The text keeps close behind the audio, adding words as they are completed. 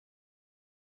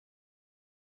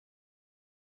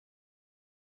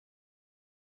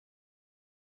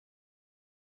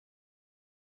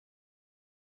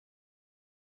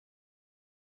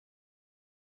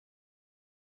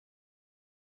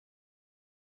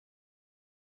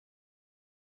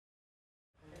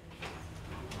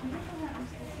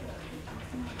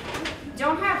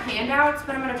don't have handouts,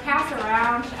 but I'm going to pass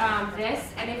around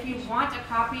this, and if you want a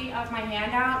copy of my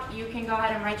handout, you can go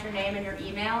ahead and write your name and your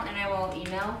email, and I will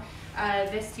email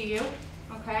this to you,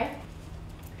 okay?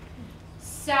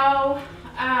 So,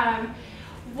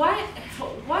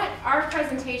 what our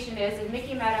presentation is, and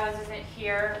Mikki Meadows isn't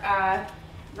here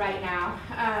right now,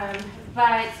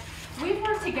 but we've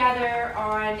worked together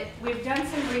on, we've done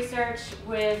some research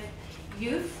with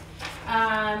youth,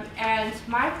 and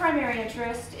my primary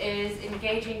interest is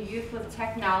engaging youth with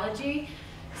technology.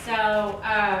 So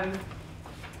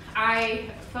I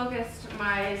focused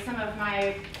some of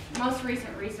my most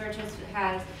recent research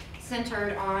has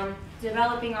centered on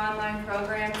developing online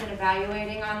programs and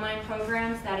evaluating online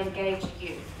programs that engage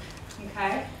youth.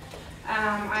 Okay.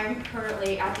 I'm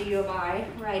currently at the U of I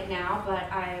right now,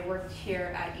 but I worked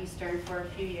here at Eastern for a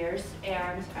few years,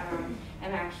 and am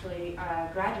actually a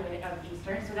graduate of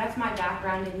Eastern. So that's my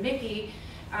background. And Mikki,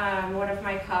 one of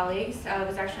my colleagues,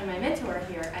 was actually my mentor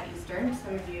here at Eastern.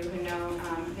 Some of you who know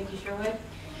Mikki Sherwood,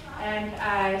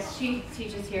 and she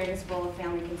teaches here in the School of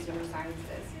Family and Consumer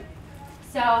Sciences.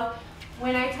 So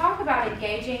when I talk about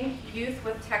engaging youth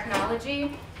with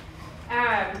technology,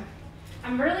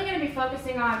 I'm really going to be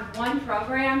focusing on one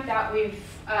program that we've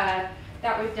done,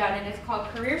 and it's called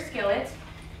Career Skillet.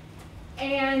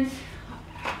 And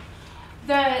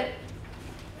the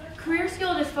Career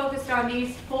Skillet is focused on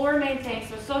these four main things: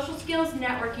 so social skills,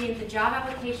 networking, the job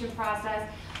application process,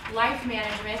 life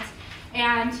management,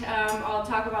 and I'll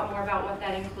talk about more about what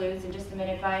that includes in just a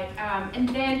minute. But and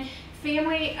then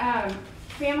family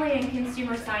and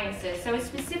consumer sciences. So it's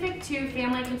specific to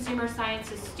family and consumer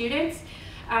sciences students.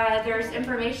 There's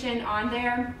information on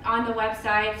there on the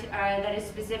website that is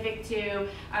specific to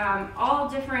all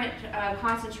different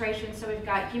concentrations. So we've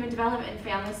got human development and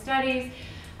family studies,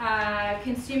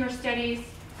 consumer studies,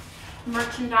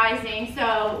 merchandising.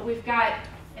 So we've got,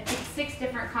 I think, 6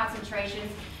 different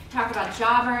concentrations. Talk about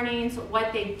job earnings,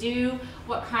 what they do,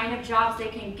 what kind of jobs they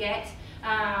can get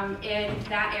in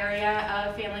that area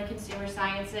of family and consumer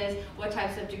sciences, what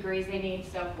types of degrees they need,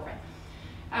 so forth.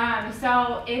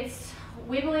 So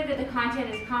we believe that the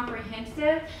content is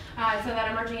comprehensive so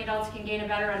that emerging adults can gain a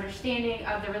better understanding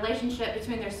of the relationship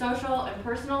between their social and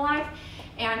personal life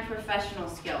and professional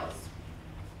skills.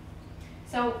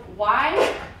 So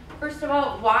why, first of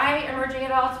all, why emerging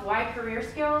adults? Why career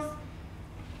skills?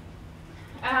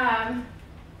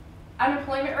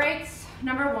 Unemployment rates,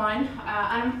 number one.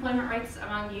 Unemployment rates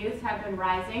among youth have been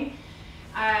rising.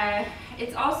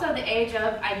 It's also the age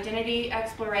of identity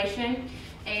exploration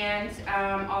and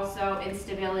also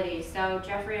instability. So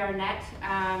Jeffrey Arnett,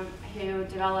 who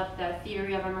developed the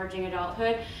theory of emerging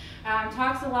adulthood,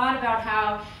 talks a lot about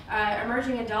how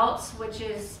emerging adults, which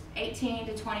is 18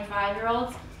 to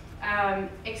 25-year-olds,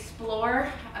 explore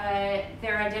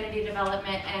their identity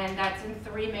development, and that's in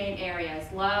 3 main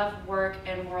areas: love, work,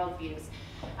 and worldviews.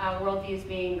 Worldviews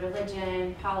being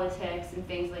religion, politics, and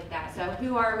things like that. So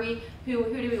who are we, who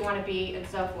do we want to be, and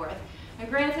so forth. And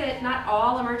granted, not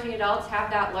all emerging adults have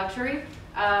that luxury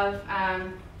of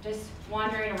just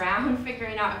wandering around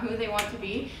figuring out who they want to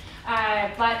be.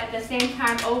 But at the same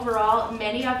time, overall,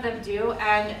 many of them do,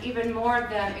 and even more of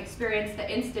them experience the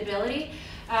instability.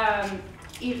 And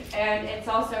it's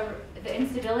also, the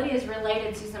instability is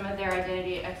related to some of their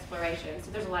identity exploration. So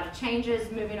there's a lot of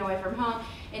changes, moving away from home,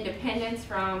 independence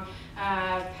from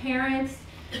parents.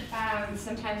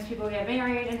 Sometimes people get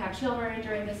married and have children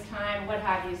during this time, what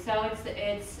have you. So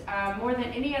it's more than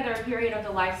any other period of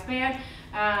the lifespan,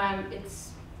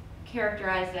 it's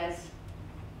characterized as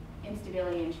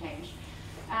instability and change.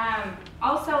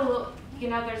 Also, you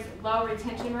know, there's low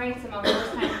retention rates among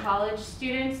first-time college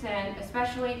students, and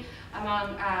especially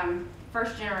among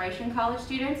first-generation college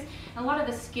students. And a lot of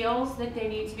the skills that they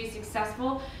need to be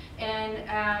successful in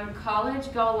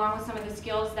college go along with some of the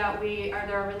skills that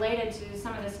they're related to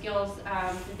some of the skills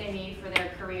that they need for their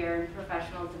career and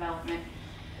professional development.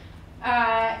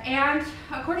 And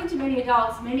according to many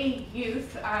adults, many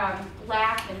youth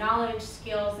lack the knowledge,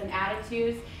 skills, and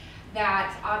attitudes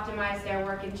that optimize their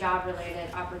work and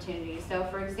job-related opportunities. So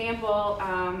for example,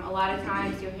 a lot of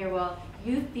times you'll hear, well,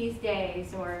 youth these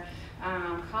days, or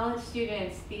college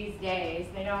students these days,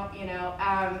 they don't, you know,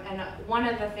 and one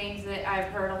of the things that I've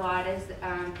heard a lot is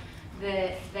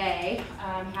that they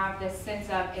have this sense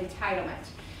of entitlement.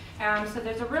 So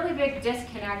there's a really big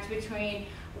disconnect between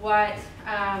what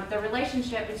the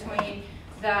relationship between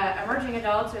the emerging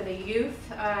adults or the youth,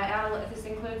 this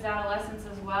includes adolescents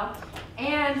as well,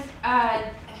 and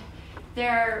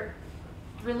their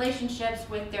relationships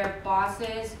with their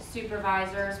bosses,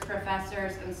 supervisors,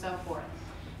 professors, and so forth.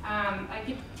 I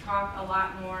could talk a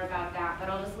lot more about that, but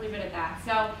I'll just leave it at that.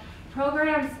 So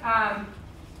programs,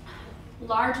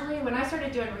 largely, when I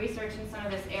started doing research in some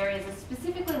of this areas,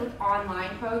 specifically with online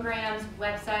programs,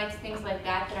 websites, things like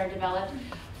that that are developed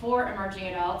for emerging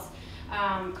adults,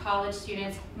 college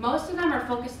students, most of them are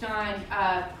focused on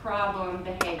problem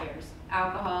behaviors,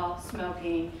 alcohol,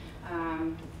 smoking,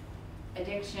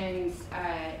 addictions,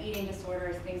 eating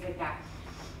disorders, things like that.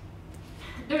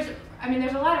 There's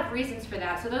a lot of reasons for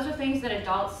that. So those are things that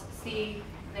adults see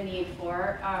the need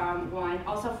for, one.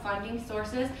 Also funding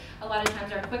sources, a lot of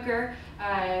times are quicker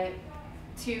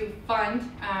to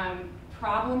fund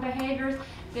problem behaviors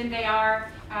than they are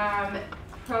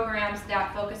programs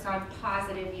that focus on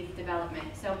positive youth development.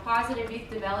 So positive youth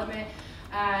development,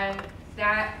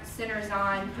 that centers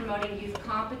on promoting youth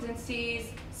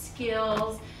competencies,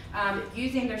 skills,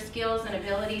 using their skills and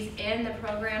abilities in the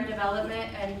program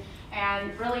development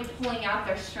and really pulling out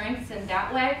their strengths in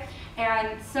that way.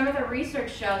 And some of the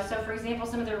research shows, so for example,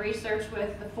 some of the research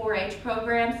with the 4-H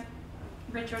programs,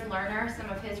 Richard Lerner, some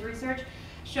of his research,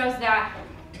 shows that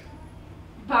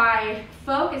by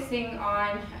focusing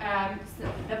on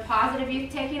the positive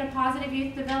youth, taking a positive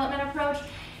youth development approach,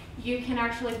 you can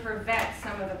actually prevent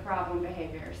some of the problem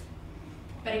behaviors.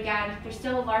 But again, there's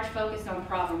still a large focus on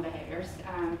problem behaviors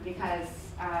because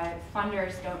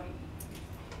funders don't,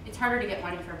 it's harder to get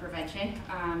money for prevention,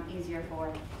 easier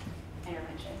for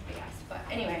intervention, I guess. But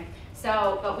anyway,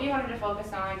 but we wanted to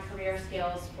focus on career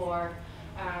skills for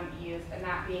youth, and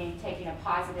that being taking a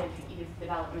positive youth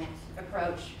development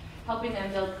approach, helping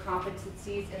them build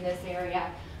competencies in this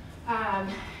area.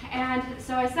 And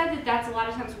so I said that that's a lot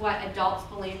of times what adults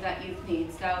believe that youth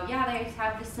needs. So yeah, they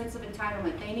have this sense of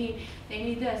entitlement. They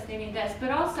need this.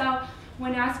 But also,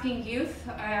 when asking youth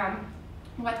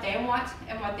what they want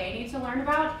and what they need to learn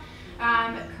about,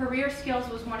 career skills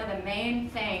was one of the main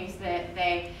things that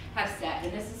they have said.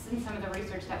 And this is in some of the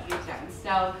research that we've done.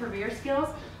 So career skills,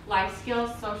 life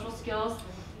skills, social skills,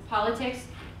 politics,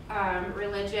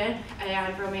 religion,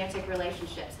 and romantic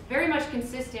relationships. Very much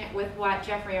consistent with what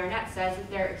Jeffrey Arnett says that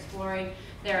they're exploring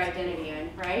their identity in,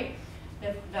 right?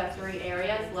 The 3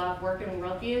 areas, love, work, and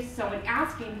worldviews. So when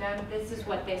asking them, this is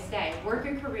what they say. Work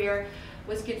and career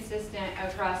was consistent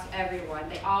across everyone.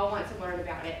 They all want to learn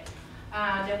about it.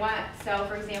 So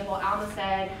for example, Alma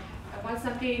said, I want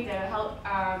something to help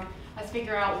us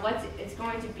figure out what it's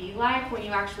going to be like when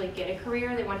you actually get a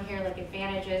career. They want to hear like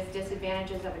advantages,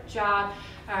 disadvantages of a job,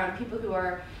 people who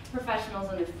are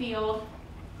professionals in the field,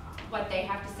 what they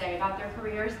have to say about their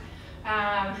careers.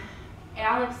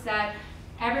 Alex said,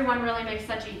 everyone really makes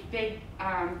such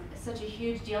a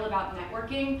huge deal about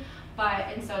networking,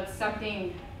 and so it's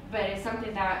something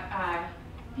that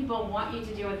people want you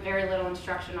to do with very little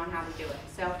instruction on how to do it.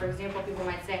 So for example, people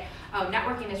might say, oh,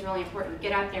 networking is really important,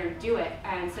 get out there and do it.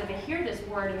 And so they hear this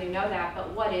word and they know that,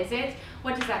 but what is it?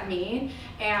 What does that mean?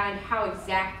 And how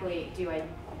exactly do I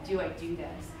do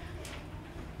this?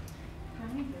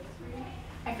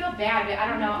 I feel bad, but I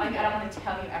don't know, I don't want to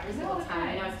tell you every single time.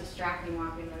 I know it's distracting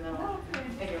walking in the middle,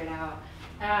 figure it out.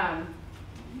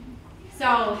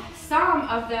 So some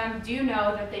of them do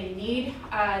know that they need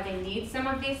some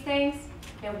of these things.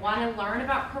 They want to learn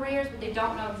about careers, but they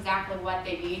don't know exactly what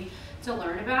they need to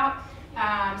learn about.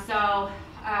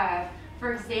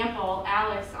 For example,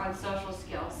 Alex on social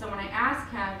skills. So when I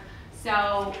asked him,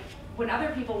 so when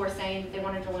other people were saying that they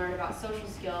wanted to learn about social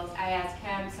skills, I asked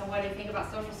him, so what do you think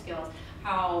about social skills?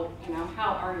 How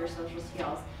are your social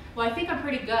skills? Well, I think I'm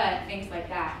pretty good at things like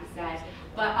that, he said.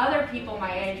 But other people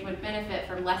my age would benefit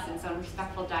from lessons on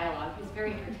respectful dialogue. He's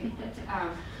very articulate.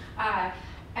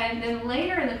 And then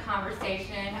later in the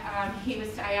conversation,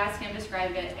 I asked him to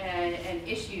describe an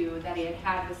issue that he had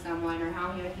had with someone or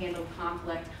how he had handled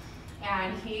conflict.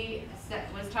 And he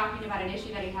was talking about an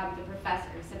issue that he had with a professor.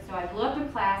 He said, so I blew up in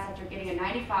class after getting a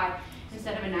 95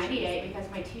 instead of a 98 because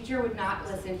my teacher would not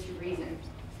listen to reason.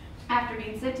 After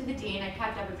being sent to the dean, I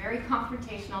kept up a very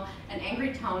confrontational and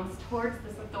angry tone towards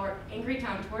this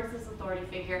authority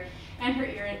figure and her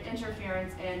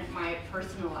interference in my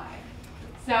personal life.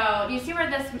 So do you see where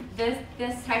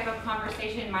this type of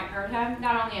conversation might hurt him?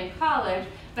 Not only in college,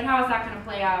 but how is that going to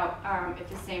play out if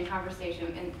the same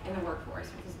conversation in the workforce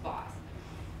with his boss?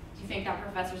 Do you think that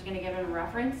professor's going to give him a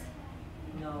reference?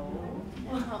 No.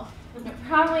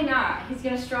 Probably not. He's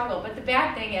going to struggle. But the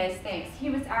bad thing is,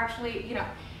 he was actually,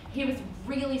 he was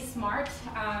really smart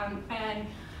and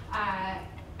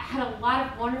had a lot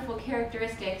of wonderful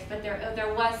characteristics, but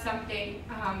there was something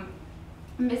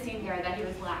missing there that he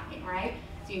was lacking, right?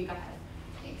 So you can go ahead.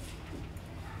 Thanks.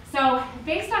 So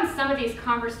based on some of these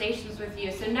conversations with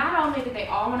you, so not only did they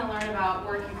all want to learn about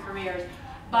work and careers,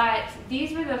 but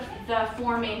these were the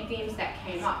 4 main themes that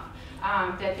came up.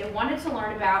 That they wanted to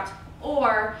learn about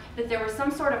or that there was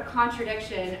some sort of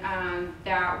contradiction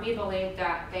that we believed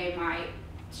that they might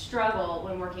struggle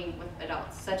when working with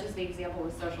adults, such as the example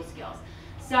with social skills.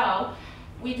 So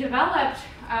we developed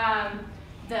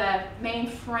the main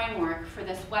framework for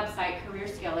this website, Career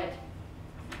Skillet,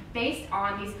 based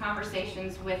on these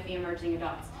conversations with the emerging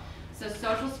adults. So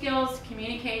social skills,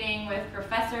 communicating with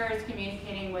professors,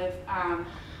 communicating with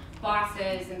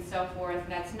bosses and so forth.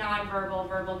 That's nonverbal,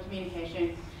 verbal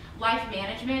communication. Life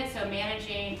management, so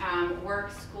managing work,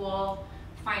 school,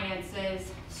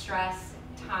 finances, stress,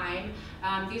 time.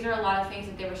 These are a lot of things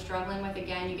that they were struggling with.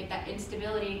 Again, you get that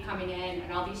instability coming in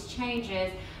and all these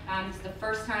changes. It's the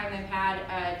first time they've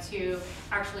had to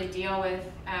actually deal with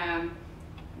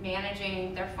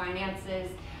managing their finances,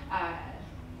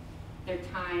 their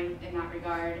time in that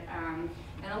regard.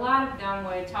 And a lot of them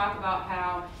would talk about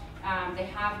how they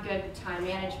have good time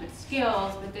management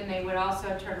skills, but then they would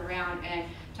also turn around and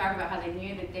talk about how they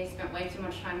knew that they spent way too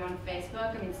much time on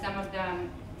Facebook. I mean, some of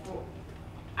them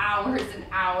hours and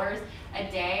hours a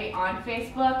day on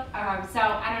Facebook. So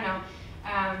I don't know.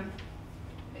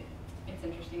 It's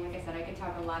interesting. Like I said, I could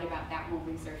talk a lot about that whole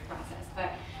research process.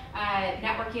 But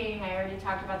networking, I already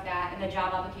talked about that, and the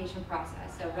job application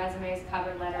process. So resumes,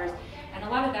 cover letters, and a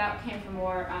lot of that came from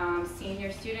more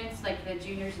senior students, like the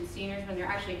juniors and seniors, when they're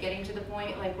actually getting to the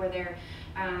point like where they're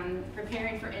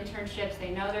preparing for internships.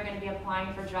 They know they're going to be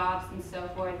applying for jobs and so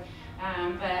forth.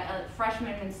 But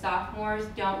freshmen and sophomores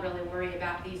don't really worry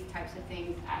about these types of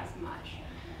things as much.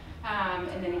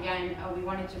 And then again, we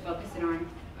wanted to focus it on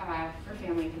for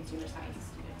family and consumer science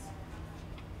students.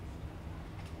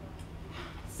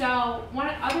 So one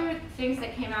of other things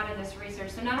that came out of this research,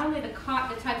 so not only the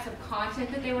types of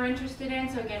content that they were interested in,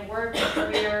 so again, work,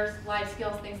 careers, life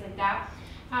skills, things like that,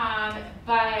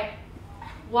 but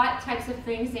what types of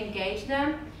things engage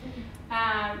them.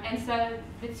 And so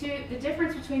the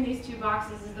difference between these two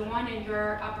boxes is the one in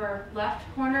your upper left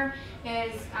corner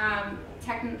is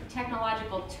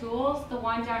technological tools. The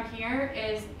one down here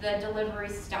is the delivery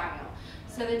style.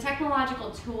 So the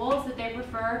technological tools that they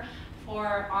prefer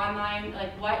for online,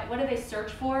 like what do they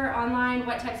search for online?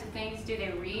 What types of things do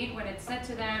they read when it's sent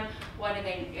to them? What do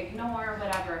they ignore?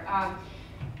 Whatever.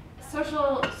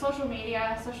 Social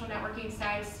media, social networking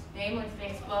sites, namely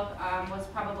Facebook, was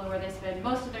probably where they spend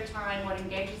most of their time, what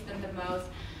engages them the most.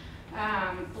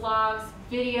 Blogs,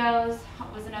 videos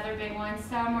was another big one.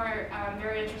 Some were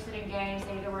very interested in games.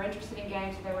 They either were interested in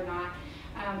games or they were not.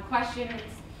 Questions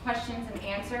and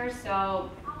answers. So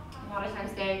a lot of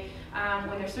times they,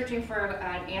 when they're searching for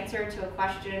an answer to a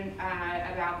question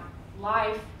about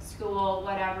life, school,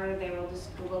 whatever, they will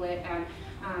just Google it and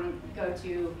go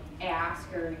to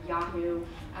Ask or Yahoo,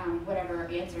 whatever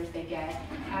answers they get.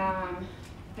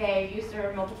 They use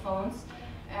their mobile phones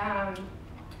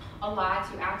a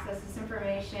lot to access this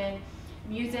information.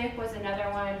 Music was another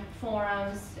one,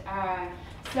 forums.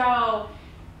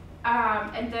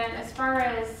 And then as far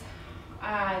as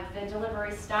the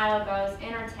delivery style goes,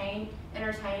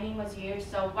 entertaining was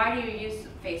used. So why do you use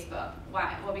Facebook?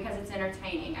 Why? Well, because it's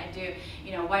entertaining.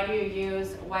 Why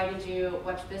did you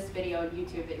watch this video on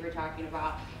YouTube that you were talking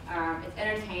about? It's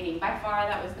entertaining. By far,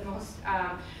 that was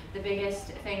the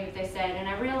biggest thing that they said. And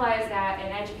I realized that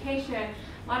in education,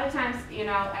 a lot of times, and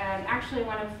actually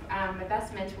one of my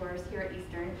best mentors here at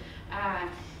Eastern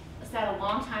said a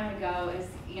long time ago is,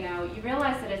 you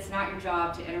realize that it's not your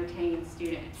job to entertain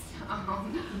students.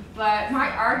 But my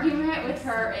argument with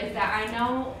her is that I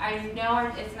know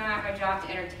it's not my job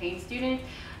to entertain students,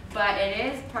 but it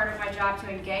is part of my job to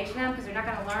engage them, because they're not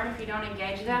going to learn if you don't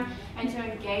engage them. And to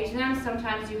engage them,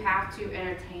 sometimes you have to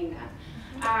entertain them.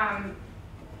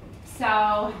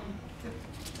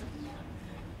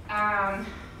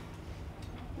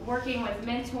 Working with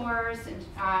mentors and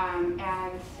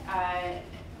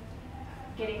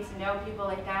getting to know people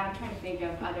like that. I'm trying to think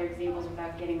of other examples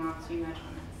without getting off too much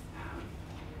on this.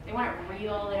 They want it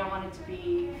real. They don't want it to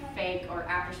be fake or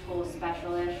after-school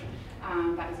specialish.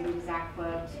 That was an exact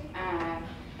quote.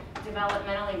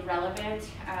 Developmentally relevant.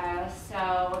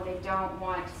 So they don't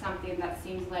want something that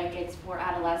seems like it's for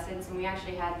adolescents. And we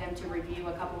actually had them to review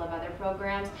a couple of other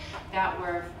programs that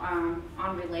were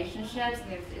on relationships.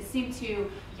 And it seemed too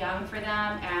young for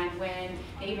them. And when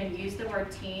they even use the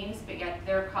word teens, but yet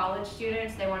they're college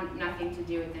students, they want nothing to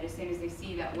do with it. As soon as they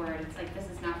see that word, it's like, this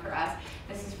is not for us.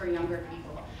 This is for younger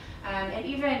people. And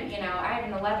even, I have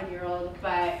an 11-year-old,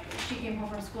 but she came home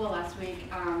from school last week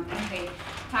and they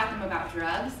taught them about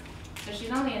drugs. So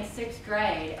she's only in 6th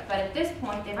grade, but at this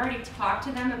point, they've already talked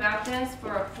to them about this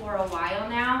for a while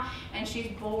now, and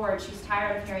she's bored. She's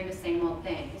tired of hearing the same old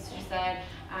thing. She said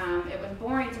it was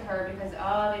boring to her because,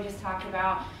 oh, they just talked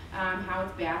about how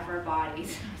it's bad for our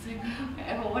bodies. I was like,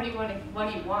 okay, well, what do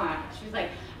you want? She was like,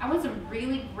 I want some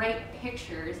really great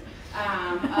pictures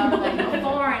of like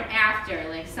before and after,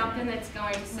 like something that's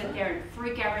going to sit there and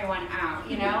freak everyone out,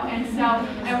 you know? And so,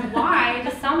 and why,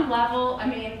 to some level, I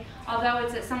mean, although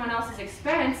it's at someone else's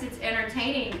expense, it's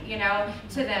entertaining, you know,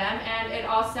 to them, and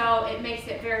it makes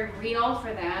it very real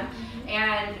for them,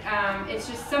 and it's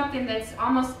just something that's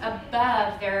almost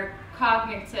above their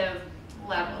cognitive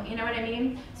level, you know what I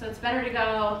mean? So it's better to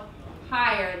go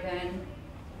higher than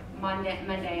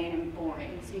mundane and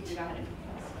boring. So you can go ahead and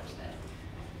switch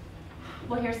this.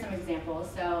 Well, here's some examples.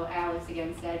 So Alex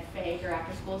again said fake or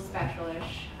after school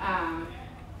specialish.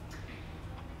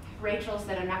 Rachel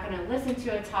said, I'm not going to listen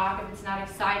to a talk if it's not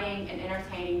exciting and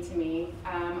entertaining to me.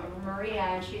 Maria,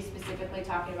 and she's specifically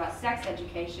talking about sex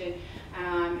education,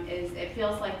 it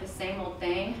feels like the same old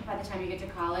thing by the time you get to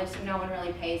college, so no one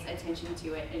really pays attention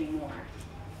to it anymore.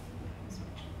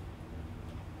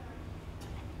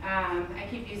 I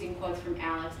keep using quotes from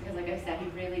Alex because, like I said, he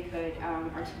really could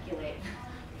articulate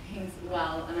things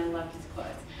well, and I loved his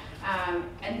quotes.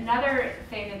 Another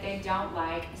thing that they don't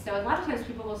like, so a lot of times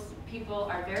people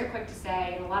are very quick to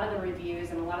say, in a lot of the reviews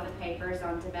and a lot of the papers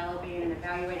on developing and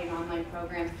evaluating online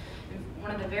programs,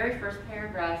 one of the very first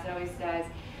paragraphs it always says,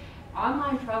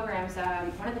 online programs,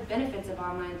 one of the benefits of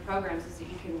online programs is that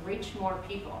you can reach more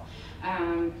people.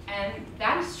 And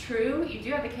that is true. You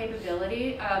do have the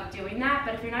capability of doing that,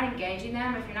 but if you're not engaging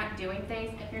them, if you're not doing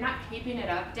things, if you're not keeping it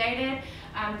updated,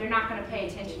 they're not going to pay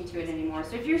attention to it anymore.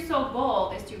 So if your sole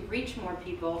goal is to reach more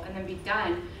people and then be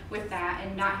done with that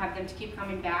and not have them to keep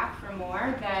coming back for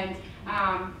more, then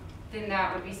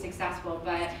that would be successful.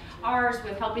 But ours,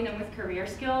 with helping them with career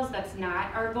skills, that's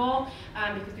not our goal,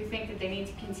 because we think that they need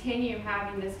to continue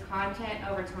having this content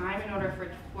over time in order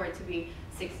for it to be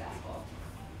successful.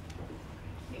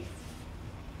 Thanks.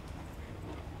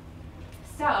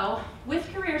 So, with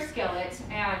Career Skillet,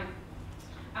 and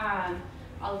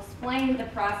I'll explain the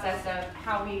process of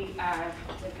how we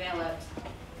developed.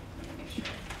 Let me make sure.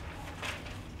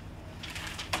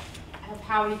 Of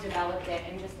how we developed it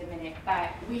in just a minute,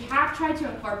 but we have tried to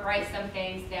incorporate some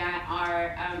things that are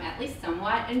at least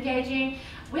somewhat engaging.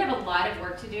 We have a lot of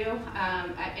work to do.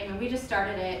 I mean, we just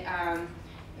started it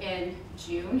in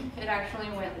June. It actually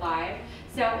went live,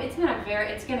 so it's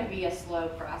going to be a slow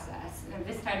process. And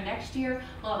this time next year,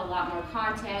 we'll have a lot more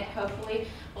content. Hopefully,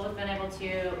 we'll have been able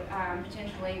to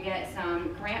potentially get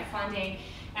some grant funding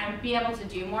and be able to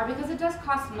do more, because it does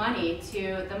cost money.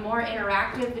 The more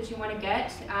interactive that you want to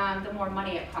get, the more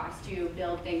money it costs to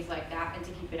build things like that and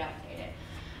to keep it updated.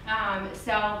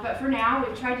 But for now,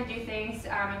 we've tried to do things,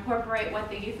 incorporate what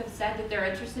the youth have said that they're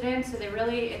interested in, so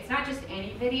it's not just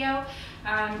any video.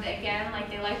 Again, like,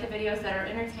 they like the videos that are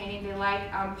entertaining, they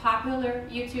like popular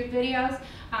YouTube videos,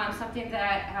 something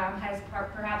that has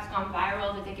perhaps gone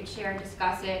viral that they could share and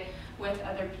discuss it with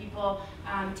other people.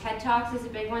 TED Talks is a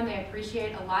big one. They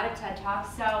appreciate a lot of TED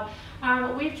Talks. So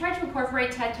we've tried to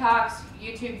incorporate TED Talks,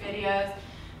 YouTube videos,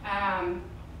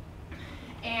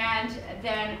 and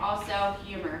then also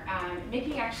humor.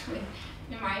 Mikki actually,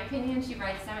 in my opinion, she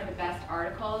writes some of the best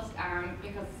articles,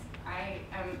 because I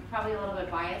am probably a little bit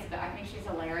biased, but I think she's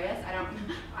hilarious.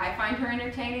 I find her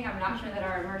entertaining. I'm not sure that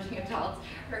our emerging adults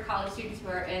or college students who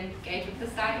are engaged with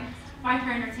the site find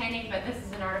her entertaining, but this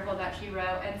is an article that she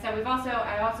wrote. And so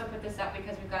I also put this up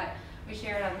because we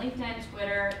share it on LinkedIn,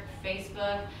 Twitter,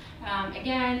 Facebook.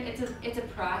 Again, it's a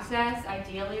process.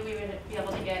 Ideally, we would be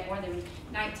able to get more than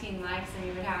 19 likes, and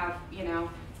we would have, you know,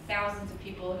 thousands of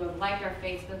people who have liked our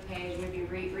Facebook page. We'd be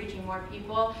reaching more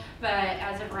people, but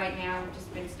as of right now, we've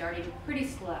just been starting pretty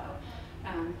slow.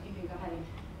 You can go ahead and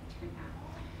turn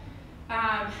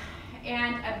that.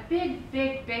 And a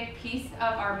big piece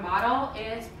of our model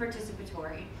is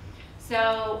participatory.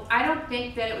 So I don't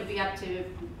think that it would be up to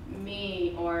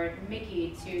me or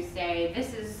Mikki to say,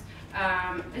 this is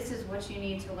what you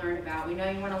need to learn about. We know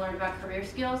you want to learn about career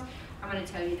skills. I'm going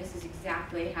to tell you this is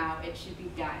exactly how it should be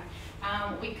done.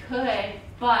 We could,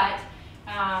 but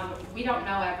we don't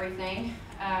know everything.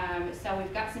 So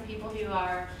we've got some people who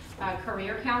are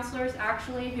career counselors,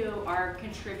 actually, who are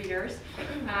contributors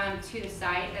to the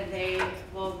site, and they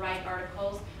will write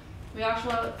articles. We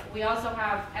also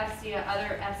have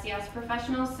other FCS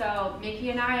professionals. So Mikki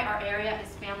and I, our area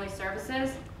is family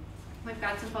services. We've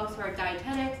got some folks who are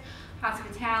dietetics,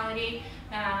 hospitality,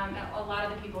 a lot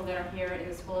of the people that are here in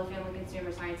the School of Family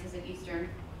Consumer Sciences at Eastern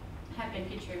have been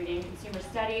contributing, consumer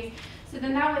studies. So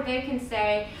then that way they can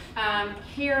say,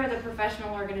 here are the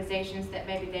professional organizations that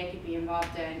maybe they could be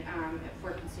involved in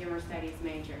for consumer studies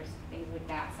majors, things like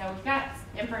that. So we've got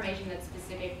information that's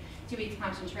specific to each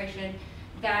concentration.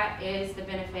 that is the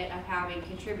benefit of having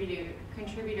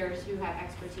contributors who have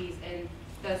expertise in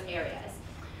those areas.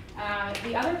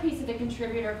 The other piece of the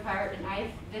contributor part,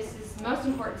 and this is most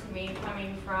important to me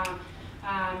coming from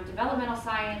developmental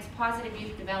science, positive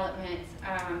youth development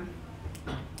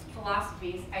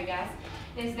philosophies, I guess,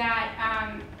 is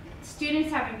that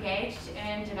students have engaged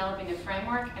in developing a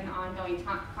framework and ongoing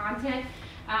content,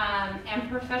 and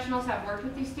professionals have worked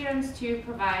with these students to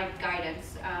provide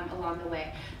guidance along the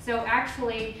way. So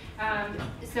actually,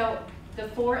 so the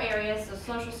 4 areas, so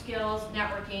social skills,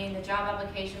 networking, the job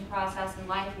application process, and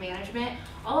life management,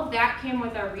 all of that came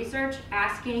with our research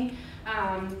asking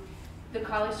the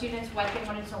college students what they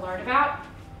wanted to learn about.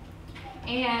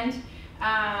 And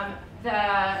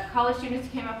the college students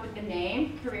came up with the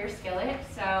name, Career Skillet.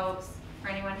 So for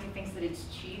anyone who thinks that it's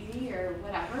cheesy or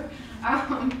whatever,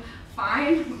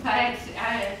 fine, but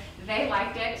they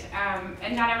liked it,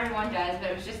 and not everyone does,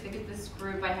 but it was just this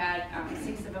group. I had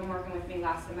 6 of them working with me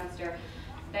last semester.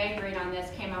 They agreed on this,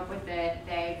 came up with it,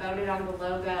 they voted on the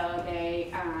logo,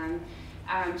 they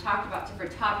talked about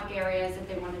different topic areas that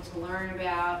they wanted to learn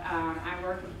about. I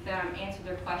worked with them, answered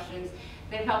their questions.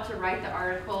 They've helped to write the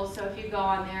articles, so if you go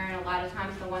on there, and a lot of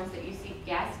times the ones that you see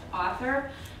guest author,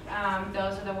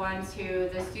 those are the ones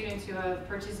the students who have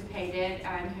participated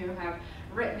and who have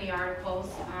written the articles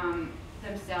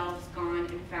themselves, gone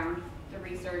and found the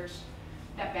research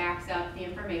that backs up the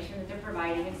information that they're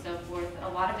providing and so forth. A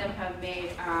lot of them have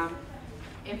made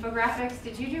infographics.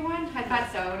 Did you do one? I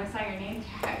thought so when I saw your name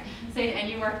tag. So, and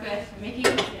you worked with Mikki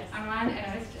on one,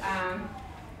 and it was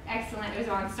excellent. It was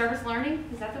on service learning.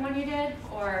 Is that the one you did,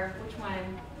 or which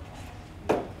one?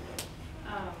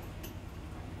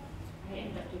 I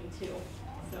ended up doing 2,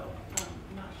 so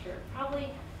I'm not sure. Probably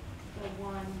the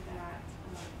one that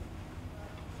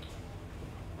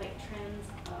like trends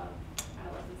of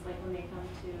adolescents, like when they come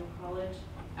to college,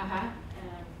 and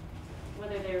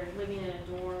whether they're living in a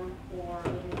dorm or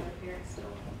living with their parents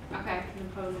still. Okay. And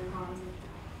the pros and cons.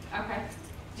 Okay.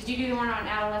 Did you do the one on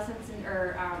adolescents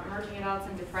or emerging adults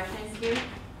and depression too?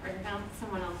 Or no,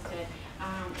 someone else did.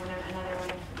 Another one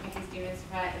of Mikki's students.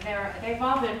 But they've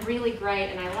all been really great,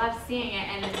 and I love seeing it.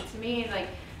 And to me, like,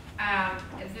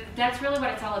 that's really what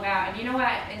it's all about. And you know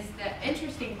what is the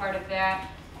interesting part of that?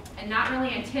 And not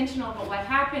really intentional, but what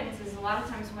happens is a lot of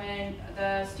times when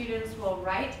the students will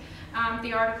write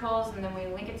the articles and then we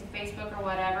link it to Facebook or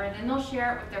whatever, and then they'll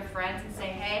share it with their friends and say,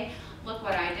 hey, look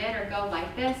what I did, or go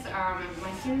like this.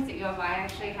 My students at U of I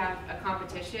actually have a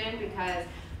competition because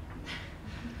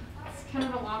it's kind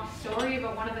of a long story,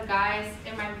 but one of the guys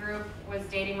in my group was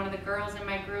dating one of the girls in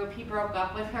my group. He broke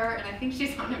up with her, and I think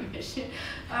she's on a mission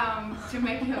to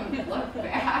make him look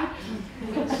bad,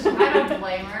 which I don't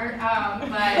blame her.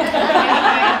 But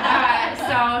anyway,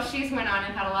 so she's went on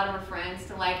and had a lot of her friends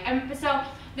to like, and so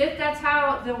that's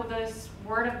how this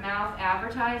word of mouth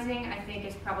advertising, I think,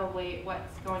 is probably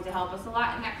what's going to help us a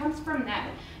lot, and that comes from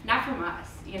them, not from us,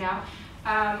 you know.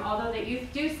 Although the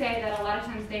youth do say that a lot of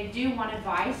times they do want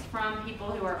advice from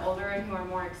people who are older and who are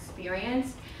more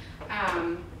experienced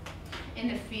in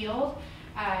the field,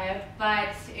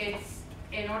 but it's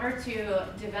in order to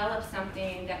develop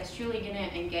something that is truly going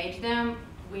to engage them,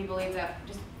 we believe that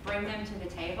just bring them to the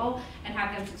table and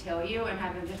have them to tell you and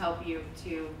have them to help you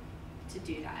to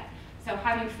do that. So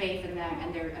having faith in them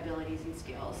and their abilities and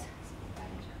skills.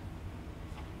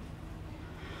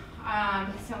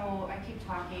 So I keep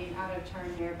talking out of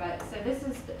turn here, but so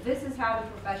this is how the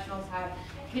professionals have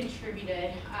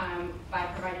contributed by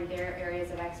providing their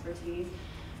areas of expertise.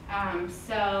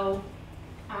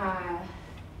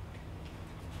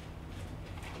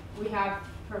 We have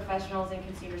professionals in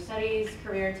consumer studies,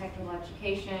 career and technical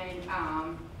education,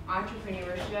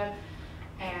 entrepreneurship,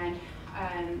 and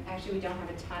actually we don't have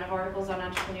a ton of articles on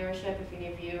entrepreneurship. If any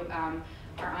of you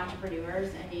are entrepreneurs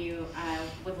and you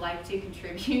would like to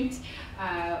contribute,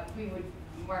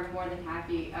 we're more than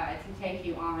happy to take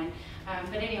you on.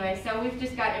 But anyway, so we've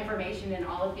just got information in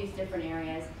all of these different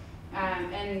areas.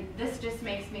 And this just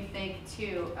makes me think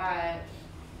too,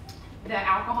 the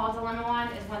alcohol dilemma one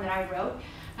is one that I wrote.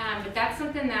 But that's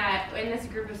something that in this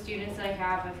group of students that I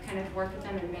have, I've kind of worked with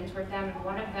them and mentored them, and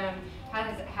one of them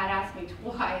had asked me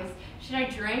twice, should I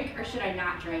drink or should I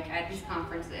not drink at these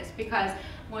conferences? Because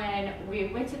when we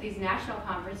went to these national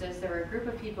conferences, there were a group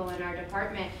of people in our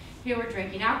department who were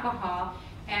drinking alcohol,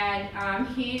 and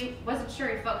he wasn't sure,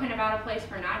 he felt kind of out of place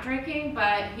for not drinking,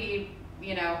 but he,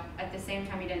 you know, at the same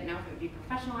time he didn't know if it would be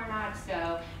professional or not,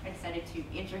 so I decided to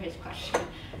answer his question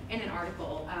in an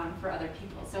article for other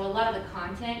people. So a lot of the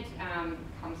content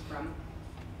comes from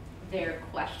their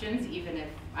questions, even if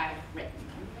I've written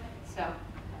them. So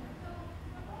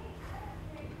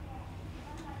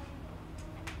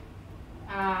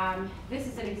This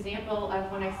is an example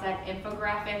of when I said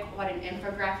infographic, what an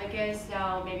infographic is.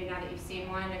 So maybe now that you've seen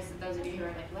one, if those of you who are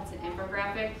like, what's an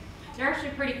infographic? They're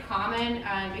actually pretty common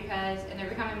and they're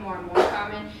becoming more and more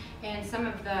common. And some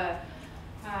of the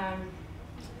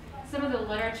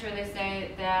literature, they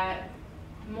say that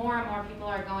more and more people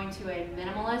are going to a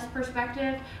minimalist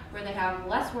perspective where they have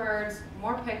less words,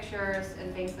 more pictures,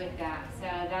 and things like that. So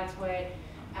that's what,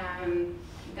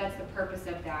 that's the purpose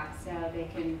of that, so they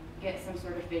can get some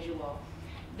sort of visual.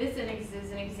 This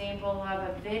is an example of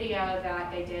a video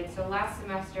that they did. So last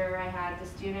semester I had the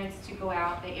students to go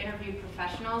out, they interviewed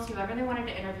professionals, whoever they wanted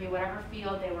to interview, whatever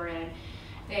field they were in.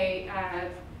 They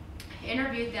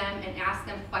interviewed them and asked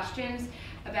them questions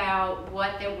about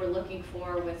what they were looking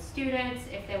for with students.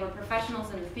 If they were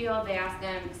professionals in the field, they asked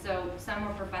them, so some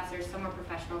were professors, some were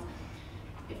professionals.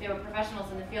 If they were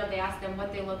professionals in the field, they asked them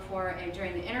what they look for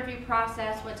during the interview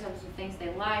process, what types of things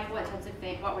they like, what types of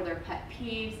things, what were their pet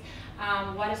peeves,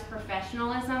 what is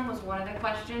professionalism was one of the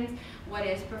questions. What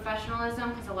is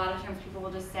professionalism? Because a lot of times people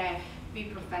will just say, be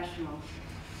professional,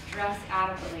 dress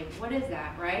adequately. What is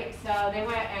that, right? So they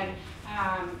went and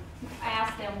I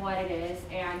asked them what it is,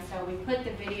 and so we put the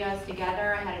videos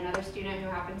together. I had another student who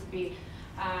happened to be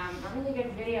a really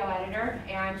good video editor,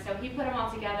 and so he put them all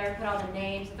together, put all the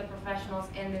names of the professionals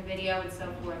in the video and so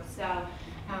forth. So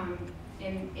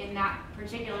in that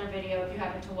particular video, if you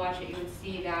happen to watch it, you would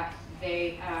see that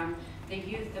the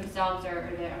youth themselves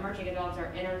or the emerging adults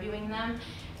are interviewing them,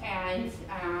 and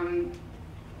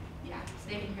yeah, so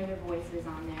they can hear their voices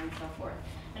on there and so forth.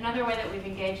 Another way that we've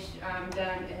engaged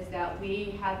them is that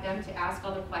we had them to ask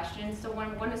all the questions. So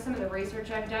one of some of the research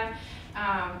I've done,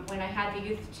 when I had the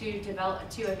youth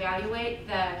to evaluate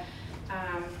the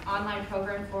online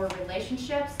program for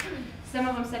relationships, some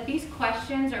of them said these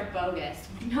questions are bogus.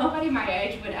 Nobody my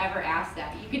age would ever ask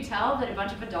that. You could tell that a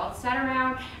bunch of adults sat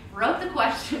around, wrote the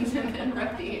questions, and then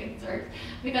wrote the answers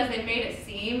because they made it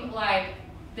seem like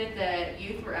that the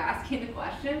youth were asking the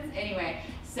questions. Anyway,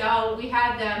 so we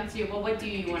had them to, well, what do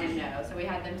you want to know? So we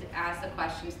had them to ask the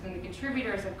questions. Then the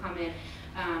contributors have come in,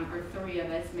 or three of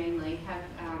us mainly,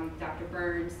 have Dr.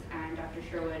 Burns and Dr.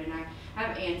 Sherwood, and I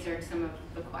have answered some of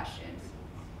the questions.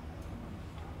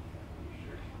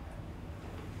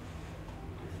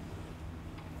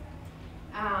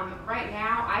 Right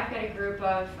now, I've got a group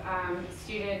of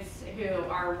students who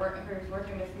are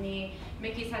working with me.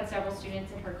 Mikki's had several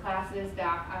students in her classes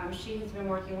that she has been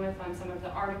working with on some of the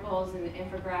articles and the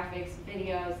infographics,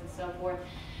 videos, and so forth.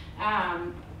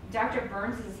 Dr.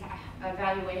 Burns'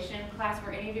 evaluation class,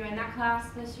 were any of you in that class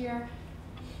this year,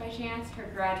 by chance? Her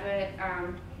graduate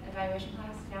evaluation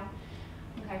class? No?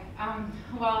 Okay.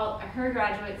 Well, her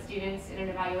graduate students in an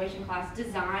evaluation class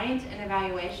designed an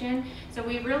evaluation. So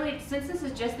we really, since this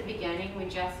is just the beginning, we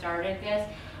just started this,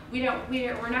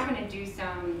 we're not going to do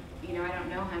some, you know, I don't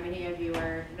know how many of you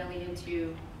are really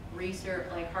into research,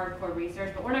 like hardcore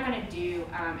research, but we're not going to do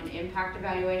an impact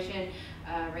evaluation,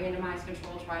 randomized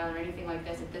control trial or anything like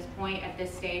this at this point, at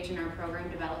this stage in our program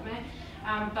development.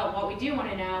 But what we do want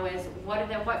to know is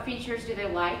what features do they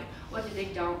like, what do they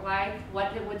don't like,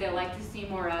 what would they like to see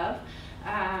more of,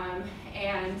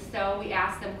 and so we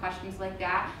asked them questions like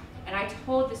that. And I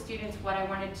told the students what I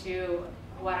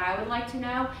would like to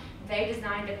know. They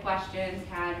designed the questions,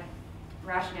 had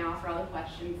rationale for all the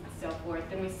questions, and so forth.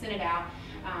 Then we sent it out,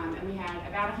 and we had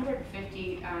about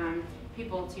 150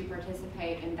 people to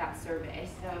participate in that survey.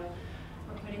 So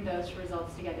we're putting those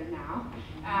results together now.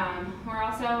 We're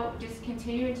also just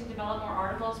continuing to develop more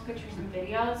articles, pictures, and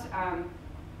videos.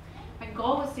 My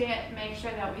goal was to make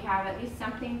sure that we have at least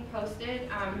something posted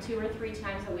 2 or 3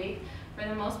 times a week. For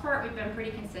the most part, we've been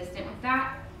pretty consistent with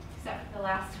that, except for the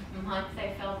last month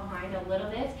I fell behind a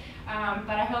little bit.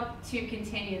 But I hope to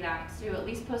continue that, to at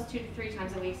least post 2 to 3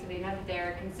 times a week so they know that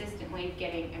they're consistently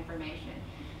getting information.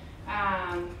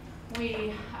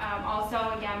 We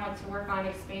also, again, want to work on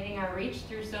expanding our reach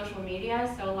through social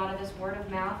media. So a lot of this word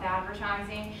of mouth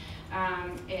advertising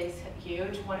is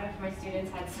huge. One of my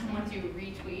students had someone to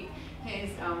retweet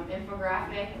his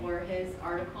infographic or his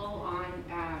article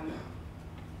on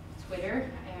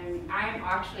Twitter. And I am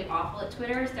actually awful at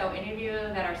Twitter, so any of you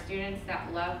that are students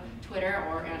that love Twitter,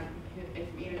 or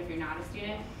even if you're not a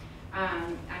student,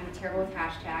 I'm terrible with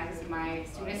hashtags. My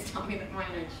students tell me that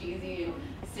mine are cheesy and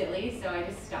silly, so I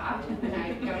just stopped, and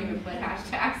I don't even put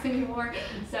hashtags anymore.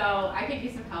 So I could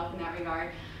use some help in that regard.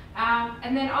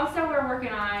 And then also we're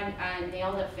working on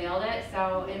Nailed It, Failed It.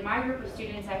 So in my group of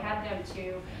students, I had them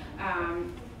to,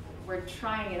 we're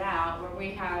trying it out, where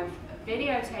we have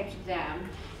videotaped them,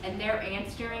 and they're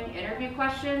answering interview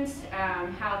questions,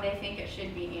 how they think it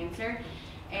should be answered.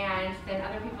 And then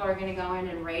other people are going to go in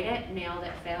and rate it, nailed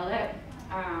it, failed it.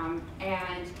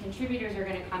 and contributors are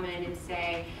going to come in and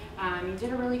say, you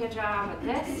did a really good job with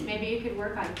this, maybe you could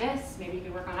work on this, maybe you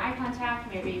could work on eye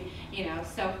contact, maybe, you know,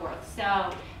 so forth.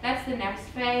 So that's the next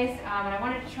phase, and I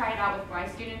wanted to try it out with my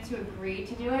students who agreed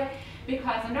to do it,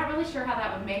 because I'm not really sure how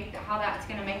that's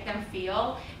going to make them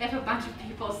feel if a bunch of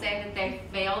people say that they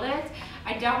failed it.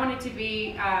 I don't want it to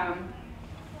be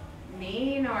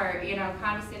mean or, you know,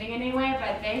 condescending in any way,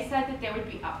 but they said that they would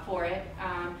be up for it.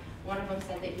 One of them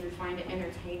said that he would find it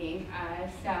entertaining.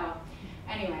 So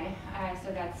anyway,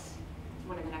 so that's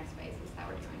one of the next phases that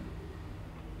we're doing.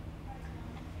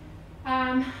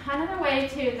 Another way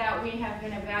too that we have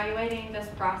been evaluating this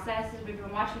process is we've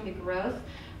been watching the growth.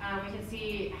 We can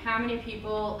see how many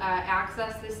people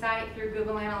access the site through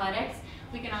Google Analytics.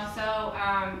 We can also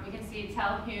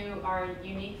tell who are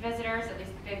unique visitors, at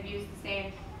least they've used the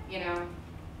same, you know,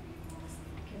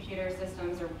 computer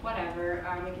systems or whatever.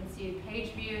 We can see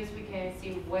page views, we can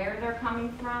see where they're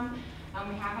coming from.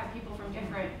 We have had people from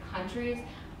different countries.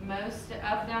 Most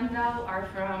of them, though, are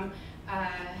from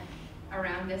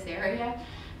around this area,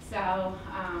 so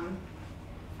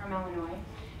from Illinois.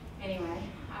 Anyway,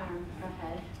 go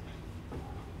ahead.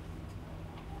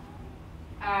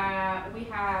 We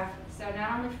have, so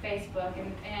not only Facebook,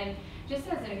 and just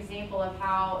as an example of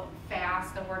how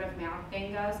fast the word of mouth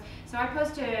thing goes. So I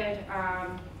posted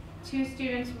 2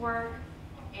 students' work,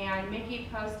 and Mikki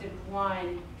posted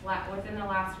 1 within the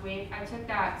last week. I took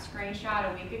that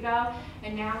screenshot a week ago,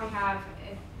 and now we have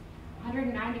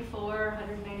 194,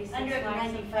 196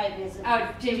 195 likes. is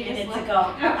Oh, did you minutes just look?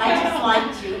 ago. I just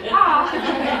liked you. Oh,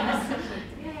 yes.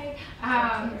 Yay.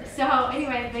 So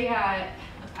anyway,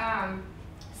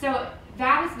 so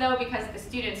that is though because the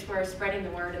students were spreading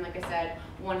the word, and like I said,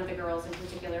 one of the girls in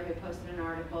particular who posted an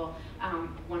article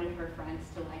wanted her friends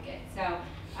to like it. So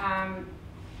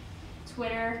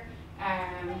Twitter,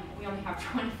 we only have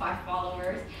 25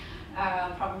 followers,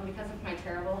 probably because of my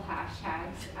terrible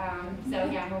hashtags.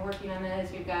 So yeah, we're working on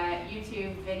this. We've got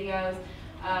YouTube videos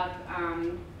up.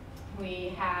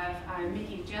 We have,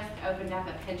 Mikki just opened up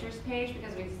a Pinterest page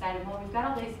because we decided, well, we've got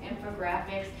all these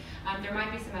infographics. There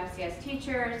might be some FCS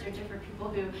teachers or different people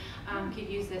who could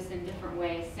use this in different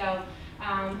ways. So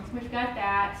we've got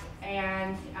that,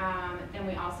 and then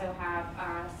we also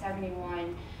have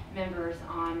 71 members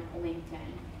on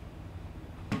LinkedIn.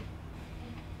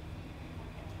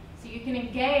 So you can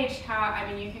engage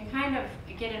you can kind of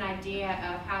get an idea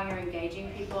of how you're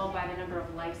engaging people by the number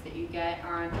of likes that you get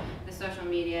on the social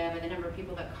media, by the number of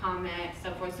people that comment,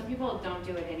 so forth. Some people don't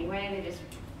do it anyway, they just,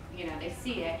 you know, they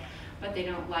see it, but they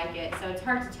don't like it. So it's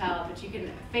hard to tell, but you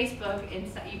can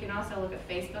you can also look at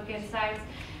Facebook Insights,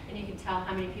 and you can tell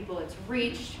how many people it's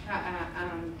reached,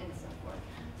 and so forth.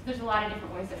 So there's a lot of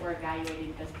different ways that we're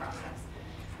evaluating this process.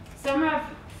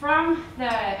 From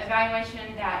the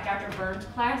evaluation that Dr. Burns'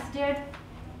 class did,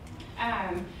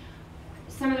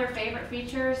 some of their favorite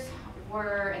features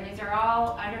were, and these are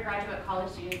all undergraduate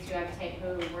college students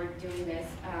who were doing this.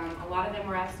 A lot of them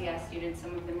were FCS students,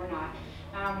 some of them were not.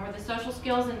 Were the social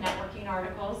skills and networking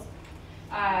articles,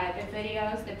 the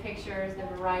videos, the pictures, the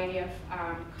variety of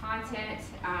content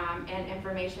and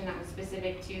information that was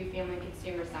specific to family and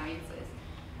consumer sciences.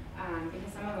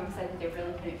 Because some of them said that they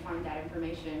really couldn't find that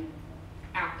information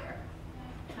out there.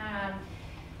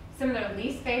 Some of their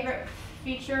least favorite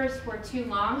features were too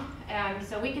long.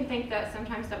 So we can think that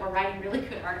sometimes that we're writing really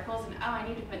good articles and, oh, I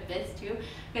need to put this too,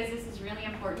 because this is really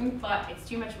important, but it's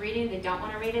too much reading, they don't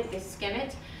want to read it, they skim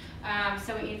it.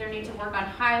 So we either need to work on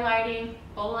highlighting,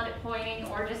 bullet pointing,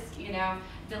 or just, you know,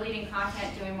 deleting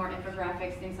content, doing more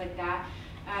infographics, things like that.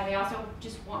 They also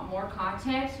just want more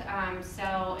content,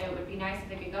 so it would be nice if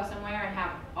they could go somewhere and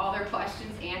have all their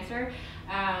questions answered,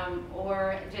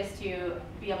 or just to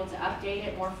be able to update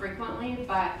it more frequently.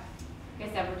 But like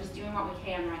I said, we're just doing what we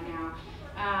can right now.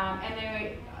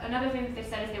 And another thing that they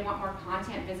said is they want more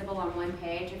content visible on one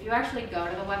page. If you actually go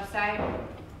to the website,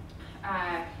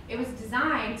 it was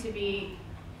designed to be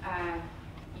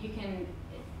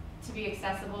to be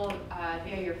accessible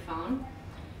via your phone.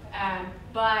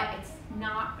 But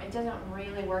it doesn't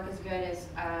really work as good as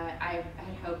I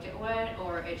had hoped it would,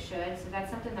 or it should, so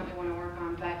that's something that we want to work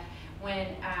on. But when,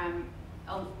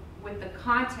 with the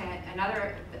content,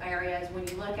 another area is when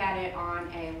you look at it on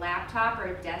a laptop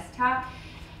or a desktop,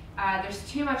 there's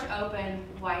too much open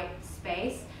white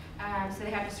space, so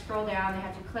they have to scroll down, they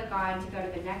have to click on to go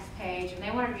to the next page, and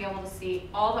they want to be able to see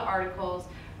all the articles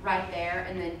right there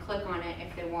and then click on it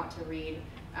if they want to read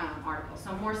articles.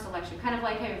 So more selection, kind of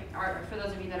like for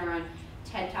those of you that are on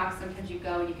TED Talks, sometimes you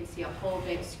go and you can see a whole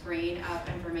big screen of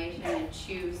information and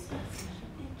choose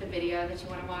the video that you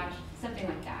want to watch, something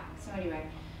like that. So anyway,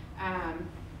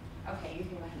 okay, you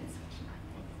can go ahead and switch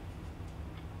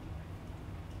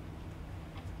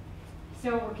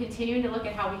So we're continuing to look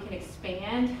at how we can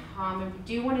expand, and we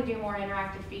do want to do more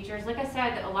interactive features. Like I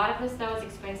said, a lot of this though is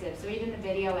expensive, so even the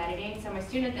video editing. So my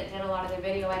student that did a lot of the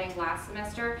video editing last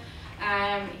semester,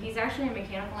 he's actually a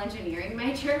mechanical engineering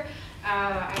major.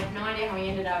 I have no idea how he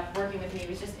ended up working with me. He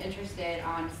was just interested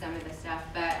on some of the stuff.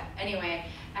 But anyway,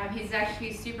 he's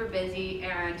actually super busy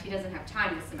and he doesn't have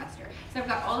time this semester. So I've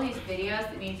got all these videos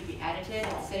that need to be edited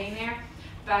and sitting there.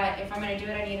 But if I'm going to do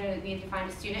it, I need to find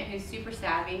a student who's super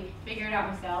savvy, figure it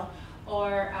out myself,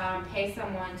 or pay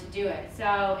someone to do it.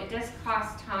 So it does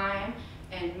cost time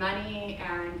and money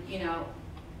and, you know,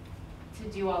 to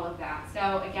do all of that.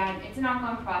 So again, it's an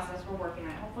ongoing process we're working on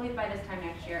it. Hopefully by this time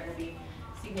next year it will be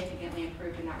significantly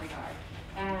improved in that regard.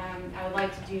 I would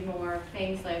like to do more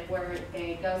things like where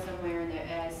they go somewhere and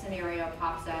a scenario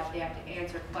pops up, they have to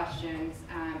answer questions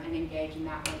and engage in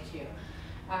that way too.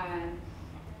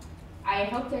 I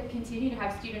hope to continue to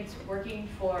have students working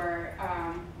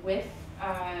with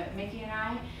Mikki and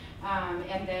I,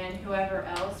 and then whoever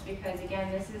else, because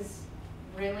again, this is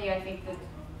really, I think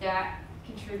that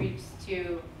contributes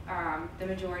to the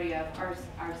majority of our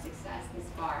success this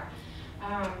far.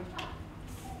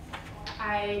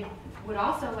 I would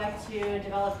also like to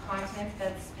develop content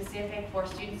that's specific for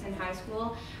students in high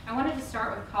school. I wanted to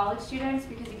start with college students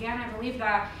because again, I believe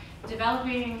that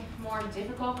developing more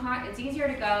difficult content, it's easier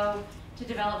to go to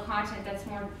develop content that's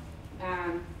more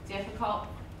difficult,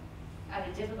 at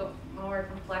a more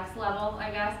complex level, I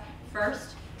guess,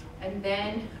 first, and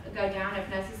then go down if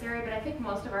necessary. But I think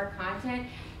most of our content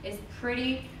is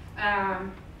pretty,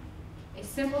 it's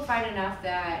simplified enough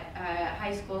that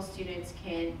high school students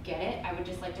can get it. I would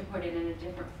just like to put it in a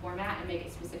different format and make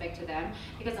it specific to them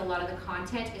because a lot of the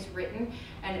content is written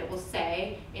and it will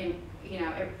say in, you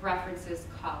know, it references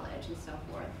college and so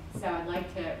forth. So I'd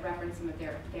like to reference some of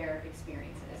their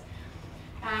experiences.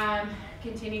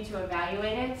 Continue to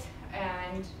evaluate it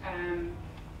and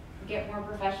get more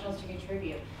professionals to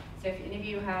contribute. So if any of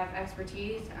you have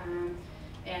expertise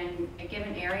in a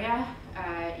given area,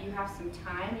 you have some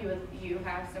time, you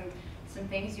have some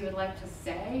things you would like to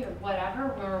say or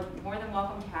whatever, we're more than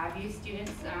welcome to have you,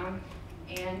 students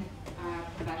and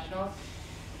professionals.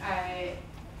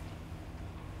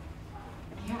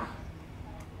 Yeah.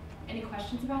 Any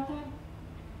questions about that?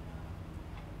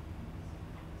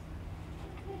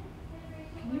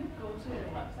 Can you go to their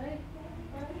website?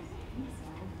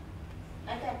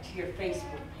 I got to your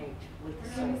Facebook page with the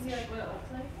Can you see search. like what it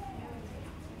looks like?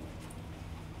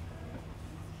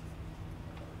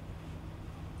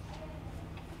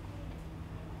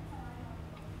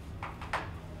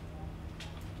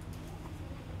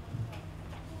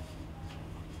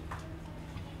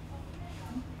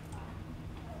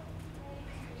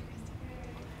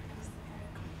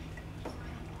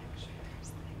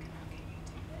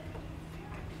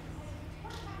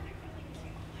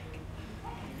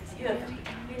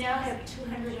 You now have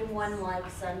 201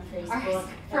 likes on Facebook.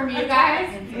 From you guys?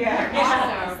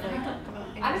 Yeah.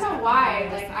 Awesome. I don't know why,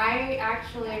 like I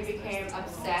actually became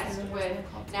obsessed with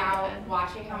now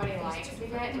watching how many likes we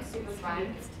get. It's super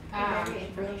fun.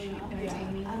 Really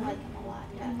entertaining. I like them a lot.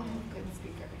 Yeah. Good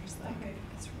speakers. Like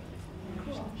it's really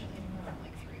fun.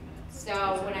 Like 3 minutes.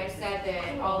 So when I said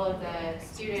that all of the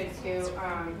students who,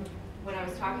 when I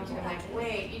was talking to them, like,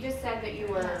 wait, you just said that you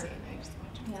were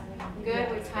good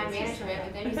with time management,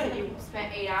 but then you said you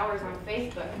spent 8 hours on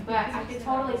Facebook. But I could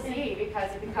totally see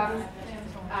because it becomes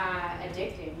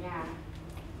addicting, yeah.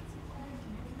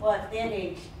 Well, at that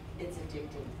age, it's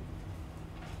addicting.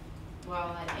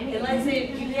 Well, at any Unless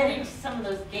you get into some of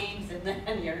those games and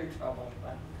then you're in trouble.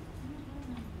 But.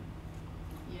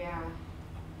 Yeah.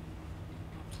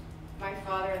 My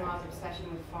father-in-law's obsession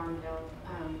with Farmville.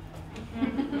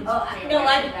 Oh, no,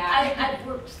 I've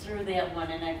worked through that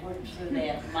one, and I've worked through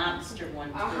that monster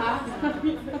one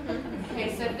too.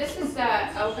 Okay, so this is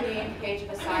the opening page of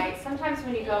the site. Sometimes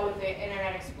when you go with the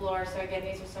Internet Explorer, so again,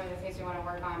 these are some of the things you want to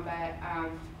work on, but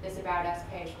this About Us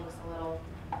page looks a little.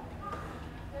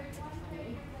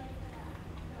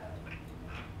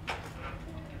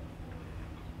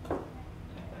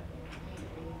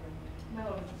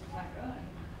 No, it's not good.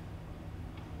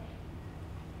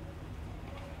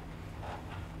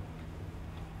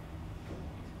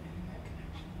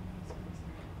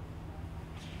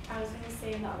 I was going to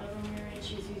say in the other room we were in,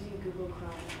 she was using Google Chrome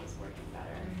and it was working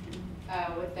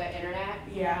better. With the internet?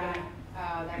 Yeah.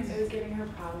 Oh, that's It was giving her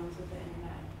problems with the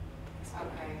internet.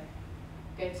 okay.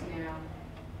 Good to know.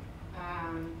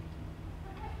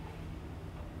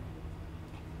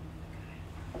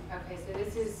 Okay, so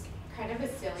this is kind of a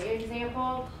silly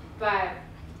example, but I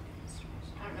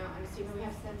don't know, I'm assuming we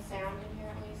have some sound in here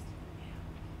at least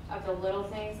of the little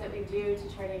things that we do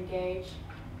to try to engage.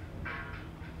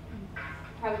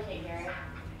 Probably can't hear it.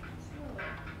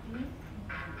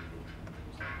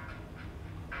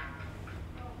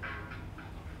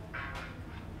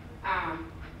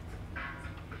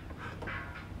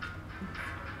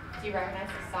 Do you recognize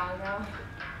the song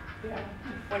though? Yeah.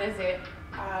 What is it?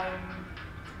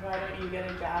 Why don't you get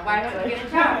a job? Why don't you get a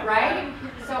job, right?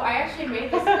 So I actually made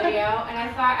this video and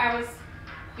I thought I was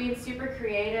being super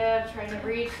creative, trying to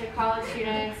reach the college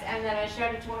students, and then I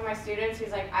showed it to one of my students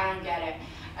who's like, I don't get it.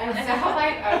 And so I'm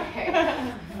like,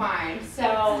 okay, fine.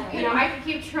 So, you know, I can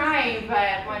keep trying,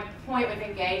 but my point with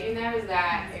engaging them is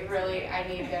that I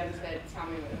need them to tell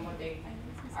me what they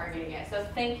are going to get. So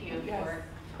thank you for.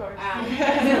 Of course.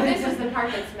 So this is the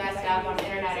part that's messed up on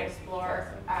Internet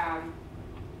Explorer.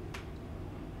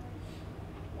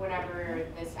 Whenever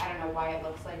this, I don't know why it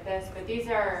looks like this, but these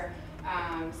are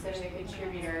some of the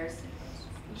contributors.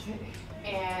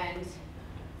 And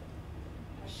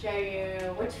I'll show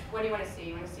you, what do you want to see?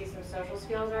 You want to see some social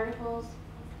skills articles?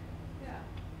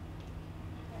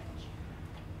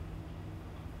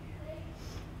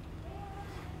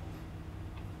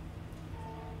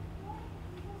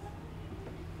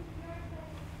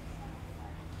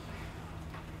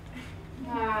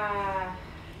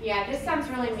 Yeah, this sounds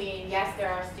really mean. Yes,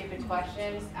 there are stupid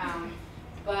questions,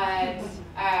 but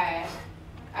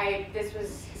this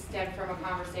was stemmed from a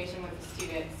conversation with a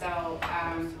student. So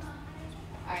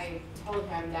I told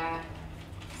him that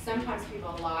sometimes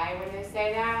people lie when they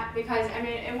say that, because I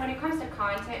mean, and when it comes to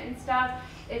content and stuff,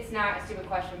 it's not a stupid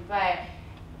question. But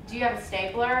do you have a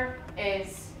stapler?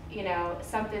 Is, you know,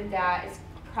 something that is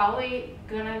probably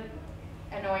gonna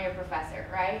annoy your professor,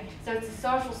 right? So it's a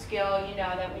social skill, you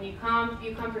know, that when you come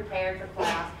prepared for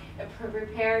class,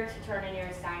 prepared to turn in your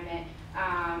assignment,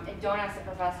 and don't ask the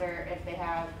professor if they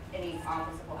have any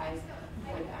office supplies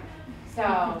with them.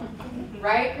 So,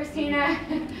 right, Christina?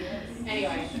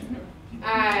 Anyway,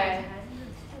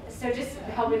 so just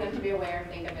helping them to be aware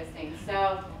and think of those things.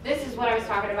 So this is what I was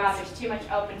talking about. There's too much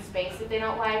open space that they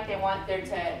don't like. They want there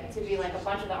to be like a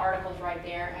bunch of the articles right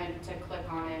there and to click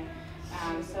on it.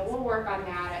 So we'll work on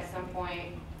that at some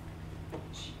point.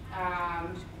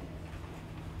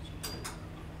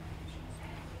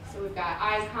 So we've got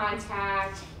eye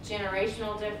contact,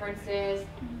 generational differences.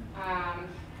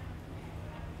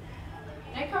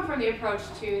 I come from the approach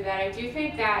too that I do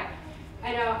think that,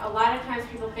 I know a lot of times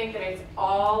people think that it's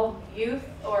all youth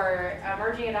or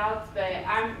emerging adults, but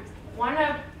I'm one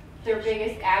of their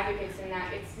biggest advocates in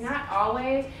that it's not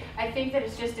always. I think that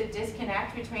it's just a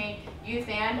disconnect between youth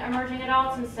and emerging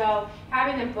adults, and so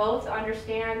having them both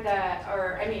understand that,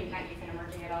 or I mean, not youth and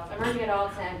emerging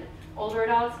adults and older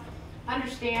adults,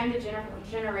 understand the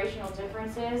generational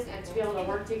differences and to be able to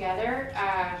work together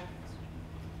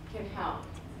can help.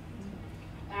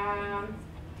 I'm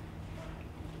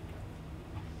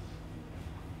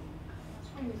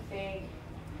trying to think.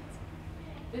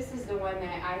 This is the one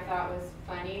that I thought was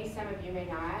funny. Some of you may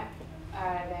not.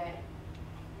 That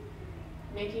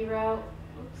Mikki wrote.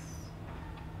 Oops.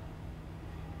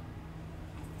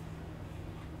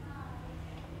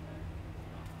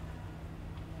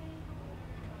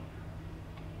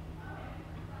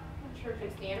 I'm not sure if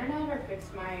it's the internet or if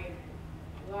it's my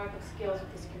lack of skills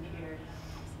with this computer.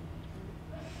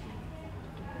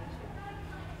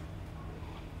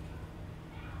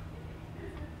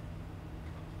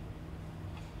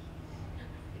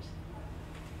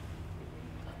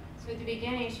 So at the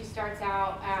beginning, she starts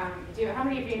out, how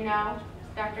many of you know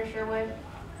Dr. Sherwood?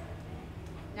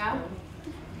 No?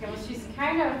 Okay, well, she's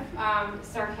kind of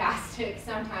sarcastic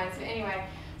sometimes. But anyway,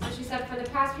 so she said, for the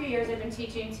past few years, I've been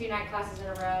teaching 2 night classes in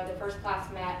a row. The first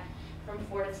class met from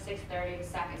 4 to 6:30, the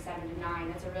second 7 to 9.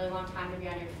 That's a really long time to be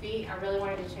on your feet. I really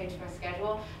wanted to change my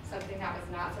schedule, something that was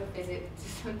not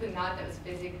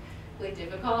physically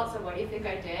difficult. So what do you think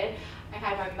I did? I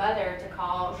had my mother to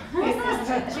call my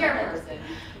assistant chairperson.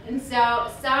 And so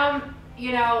some,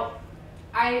 you know,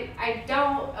 I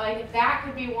don't, like, that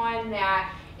could be one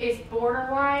that is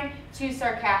borderline too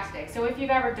sarcastic. So if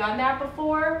you've ever done that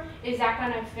before, is that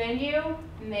going to offend you?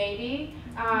 Maybe.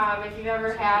 If you've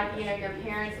ever had, you know, your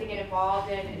parents to get involved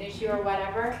in an issue or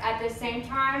whatever. At the same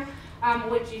time,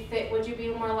 would you be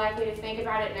more likely to think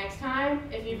about it next time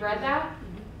if you've read that?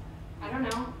 I don't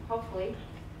know, hopefully.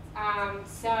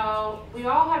 So we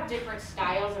all have different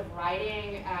styles of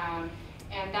writing,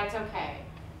 and that's okay.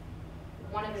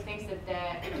 One of the things that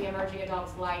the emerging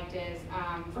adults liked is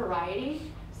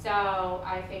variety, so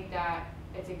I think that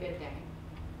it's a good thing.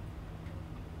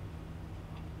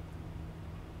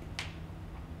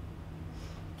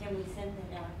 Can we send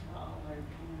it out to all our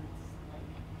parents, like,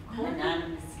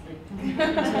 anonymously?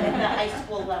 the high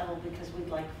school level because we'd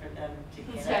like for them to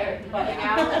get it. You know,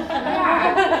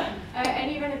 yeah.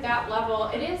 And even at that level,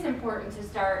 it is important to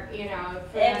start, you know,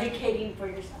 Educating for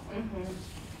yourself.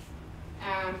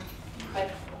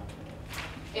 But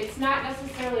it's not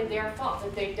necessarily their fault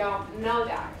that they don't know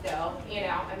that, though. You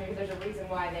know, I mean, there's a reason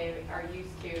why they are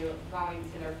used to going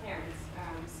to their parents.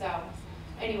 So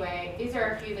anyway, these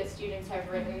are a few that students have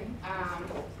written.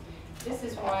 This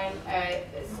is one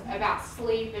it's about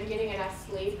sleep and getting enough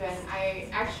sleep, and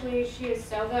she is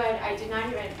so good. I did not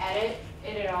even edit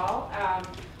it at all.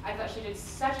 I thought she's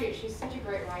such a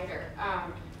great writer.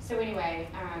 So anyway,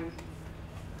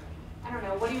 I don't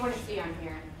know, what do you want to see on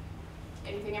here?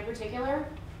 Anything in particular?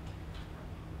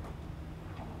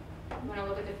 You want to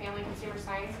look at the Family Consumer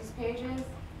Sciences pages?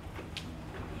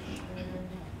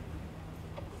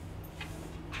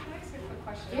 Can I ask a quick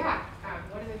question? Yeah.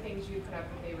 One of the things you put up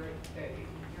when they were, that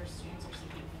your students are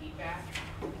seeking feedback,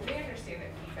 do they understand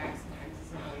that feedback sometimes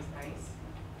isn't always nice?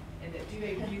 And that do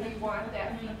they really want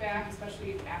that feedback,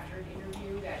 especially after an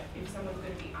interview, that if someone's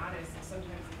going to be honest,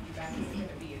 sometimes the feedback isn't going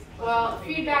to be as pleasant Well, as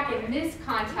maybe feedback they in this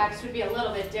context would be a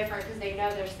little bit different because they know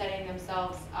they're setting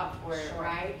themselves up for it, Sure.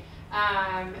 right?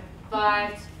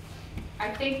 But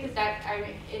I think that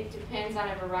it depends on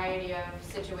a variety of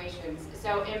situations.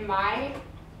 So in my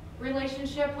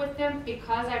relationship with them,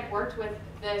 because I've worked with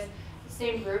this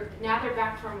same group, now they're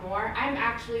back for more, I'm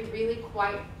actually really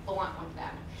quite blunt with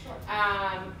them. Sure.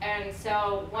 And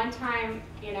so one time,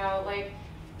 you know,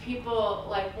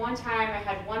 one time I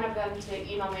had one of them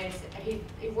to email me, and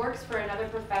he works for another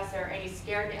professor, and he's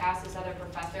scared to ask this other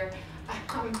professor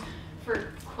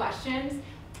for questions.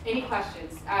 Any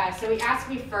questions? So he asked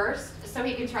me first, so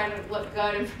he can try to look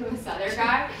good in front of this other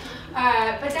guy.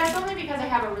 But that's only because I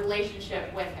have a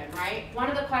relationship with him, right? One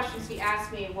of the questions he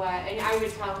asked me was, and I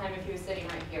would tell him if he was sitting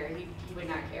right here, he would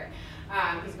not care.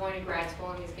 He's going to grad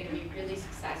school and he's going to be really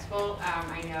successful,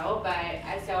 I know, but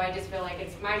so I just feel like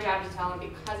it's my job to tell him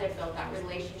because I built that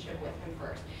relationship with him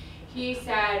first. He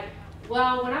said,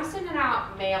 well, when I'm sending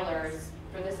out mailers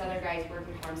for this other guy he's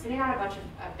working for, I'm sending out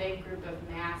a big group of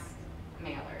mass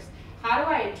mailers. How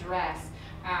do I address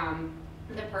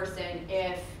the person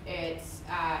if it's,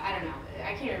 I don't know,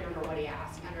 I can't remember what he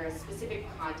asked, under a specific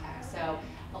context. So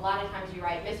a lot of times you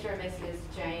write Mr. and Mrs.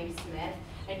 James Smith,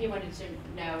 and he wanted to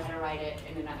know how to write it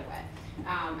in another way.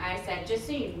 I said, just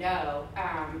so you know,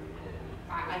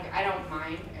 I don't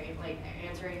mind like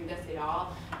answering this at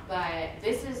all, but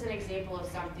this is an example of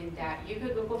something that you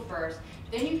could Google first,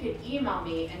 then you could email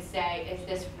me and say, is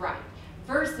this right?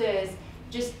 Versus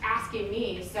just asking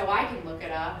me so I can look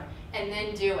it up and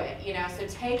then do it, you know. So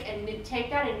take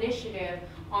that initiative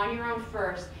on your own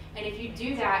first, and if you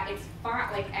do that, it's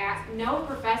fine. Like, ask no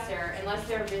professor, unless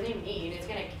they're really mean, is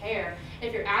going to care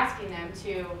if you're asking them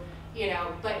to, you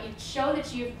know. But you show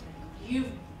that you've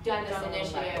done this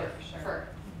initiative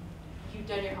first. You've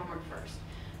done your homework first.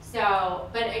 So,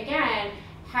 but again,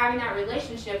 having that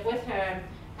relationship with him.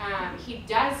 He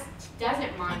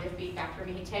doesn't mind the feedback from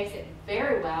me. He takes it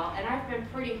very well, and I've been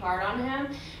pretty hard on him,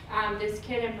 this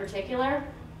kid in particular,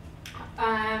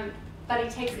 but he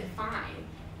takes it fine,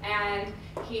 and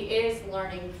he is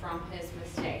learning from his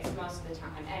mistakes most of the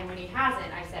time. And when he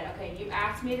hasn't, I said, okay, you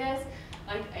asked me this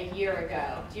like a year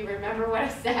ago. Do you remember what I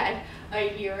said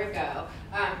a year ago?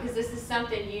 Because this is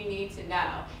something you need to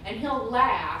know. And he'll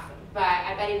laugh, but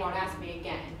I bet he won't ask me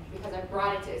again, because I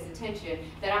brought it to his attention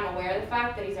that I'm aware of the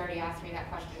fact that he's already asked me that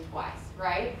question twice,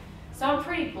 right? So I'm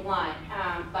pretty blunt,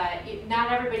 but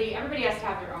not everybody has to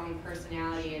have their own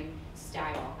personality and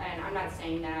style. And I'm not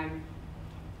saying that I'm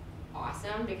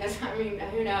awesome, because I mean,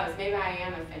 who knows, maybe I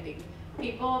am offending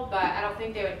people, but I don't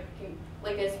think they would,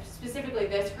 like specifically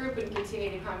this group would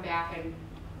continue to come back and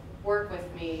work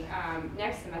with me.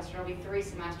 Next semester, it'll be 3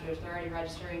 semesters, they're already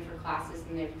registering for classes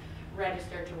and they've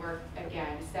registered to work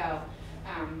again. So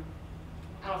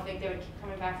I don't think they would keep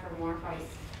coming back for more if I was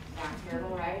that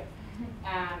terrible, right?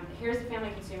 Here's the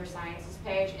Family Consumer Sciences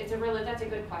page. That's a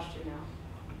good question though.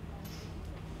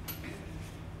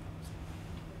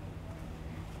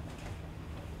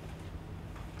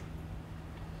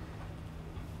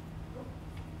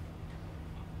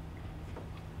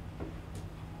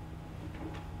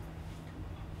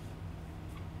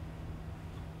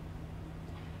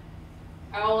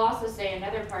 I will also say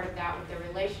another part of that with the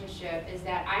relationship is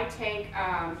that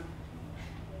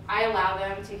I allow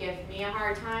them to give me a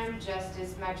hard time just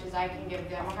as much as I can give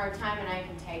them a hard time, and I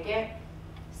can take it.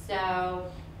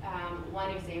 So one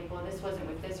example, and this wasn't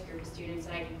with this group of students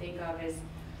that I can think of, is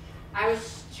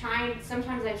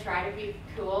sometimes I try to be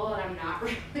cool and I'm not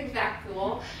really that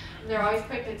cool. they're always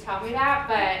quick to tell me that,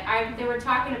 but they were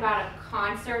talking about a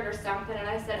concert or something, and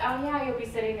I said, oh yeah, you'll be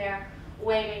sitting there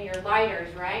waving your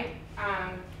lighters, right?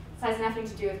 This has nothing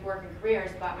to do with work and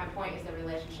careers, but my point is the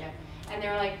relationship. And they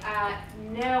were like,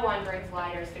 no one brings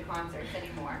lighters to concerts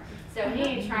anymore. So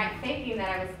he tried thinking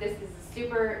that this is a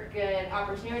super good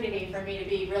opportunity for me to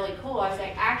be really cool. I was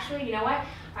like, actually, you know what?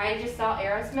 I just saw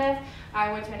Aerosmith.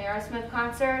 I went to an Aerosmith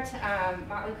concert,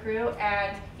 Motley Crue,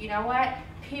 and you know what?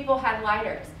 People had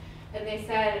lighters. And they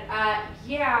said,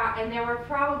 yeah, and there were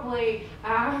probably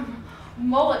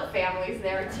mullet families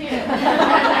there too.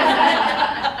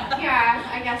 Yeah,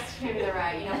 I guess maybe they're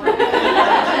right. You know, they're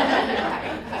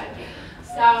right, but,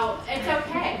 so it's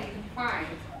okay, fine.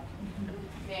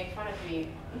 Make fun of me,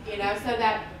 you know, so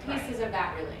that pieces of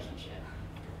that relationship.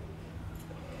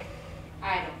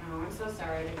 I don't know. I'm so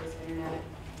sorry to this internet.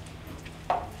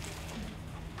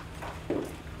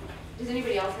 Does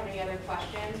anybody else have any other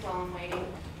questions while I'm waiting?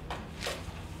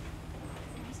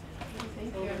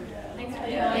 Thank you. Thanks for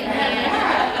Yeah. doing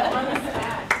that.